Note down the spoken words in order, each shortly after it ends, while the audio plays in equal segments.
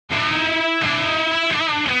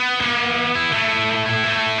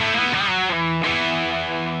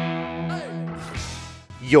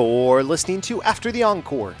You're listening to After the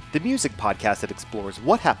Encore, the music podcast that explores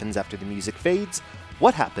what happens after the music fades,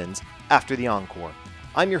 what happens after the encore.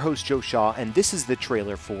 I'm your host, Joe Shaw, and this is the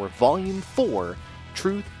trailer for Volume 4,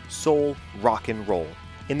 Truth, Soul, Rock and Roll.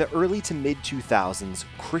 In the early to mid-2000s,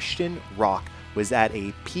 Christian rock was at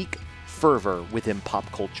a peak fervor within pop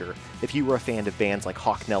culture. If you were a fan of bands like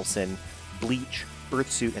Hawk Nelson, Bleach,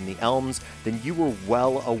 Earthsuit, and the Elms, then you were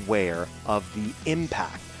well aware of the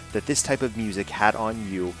impact that this type of music had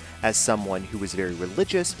on you as someone who was very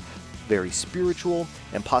religious, very spiritual,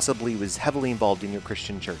 and possibly was heavily involved in your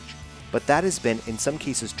Christian church. But that has been, in some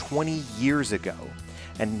cases, 20 years ago.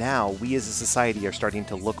 And now we as a society are starting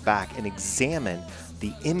to look back and examine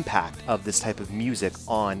the impact of this type of music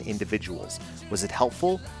on individuals. Was it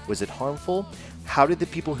helpful? Was it harmful? How did the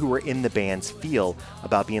people who were in the bands feel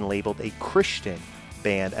about being labeled a Christian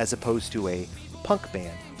band as opposed to a punk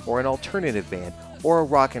band or an alternative band or a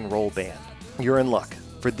rock and roll band? You're in luck.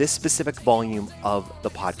 For this specific volume of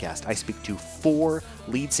the podcast, I speak to 4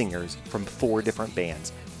 lead singers from 4 different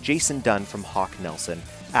bands. Jason Dunn from Hawk Nelson,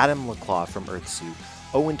 Adam LaClaw from Earthsuit,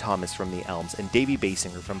 Owen Thomas from the Elms, and Davey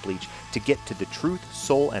Basinger from Bleach to get to the truth,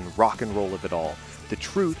 soul, and rock and roll of it all. The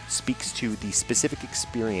truth speaks to the specific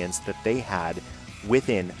experience that they had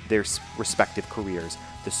within their respective careers.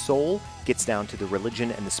 The soul gets down to the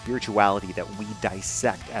religion and the spirituality that we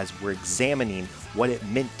dissect as we're examining what it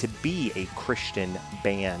meant to be a Christian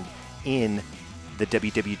band in the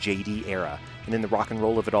WWJD era. And in the rock and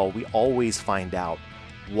roll of it all, we always find out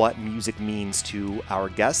what music means to our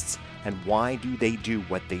guests and why do they do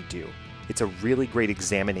what they do. It's a really great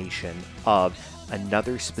examination of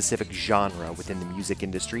another specific genre within the music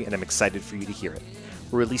industry, and I'm excited for you to hear it.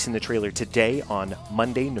 We're releasing the trailer today on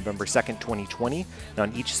Monday, November 2nd, 2020, and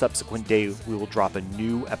on each subsequent day, we will drop a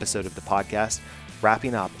new episode of the podcast,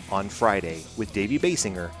 wrapping up on Friday with Davey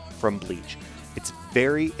Basinger from Bleach. It's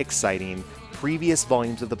very exciting. Previous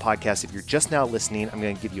volumes of the podcast, if you're just now listening, I'm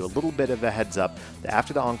going to give you a little bit of a heads up that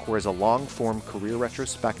After the Encore is a long-form career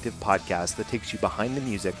retrospective podcast that takes you behind the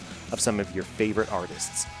music of some of your favorite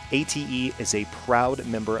artists. ATE is a proud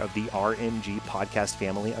member of the RMG podcast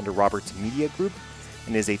family under Roberts Media Group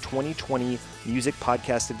and is a 2020 Music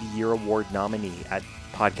Podcast of the Year Award nominee at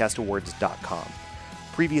podcastawards.com.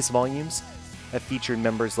 Previous volumes have featured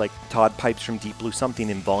members like Todd Pipes from Deep Blue Something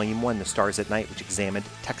in Volume 1, The Stars at Night, which examined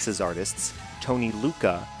Texas artists, Tony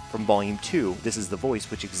Luca from Volume 2, This Is the Voice,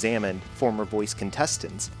 which examined former Voice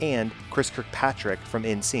contestants, and Chris Kirkpatrick from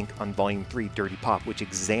NSYNC on Volume 3, Dirty Pop, which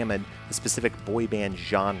examined the specific boy band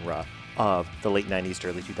genre of the late 90s to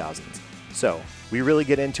early 2000s. So, we really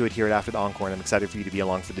get into it here at After the Encore, and I'm excited for you to be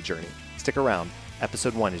along for the journey. Stick around.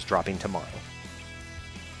 Episode 1 is dropping tomorrow.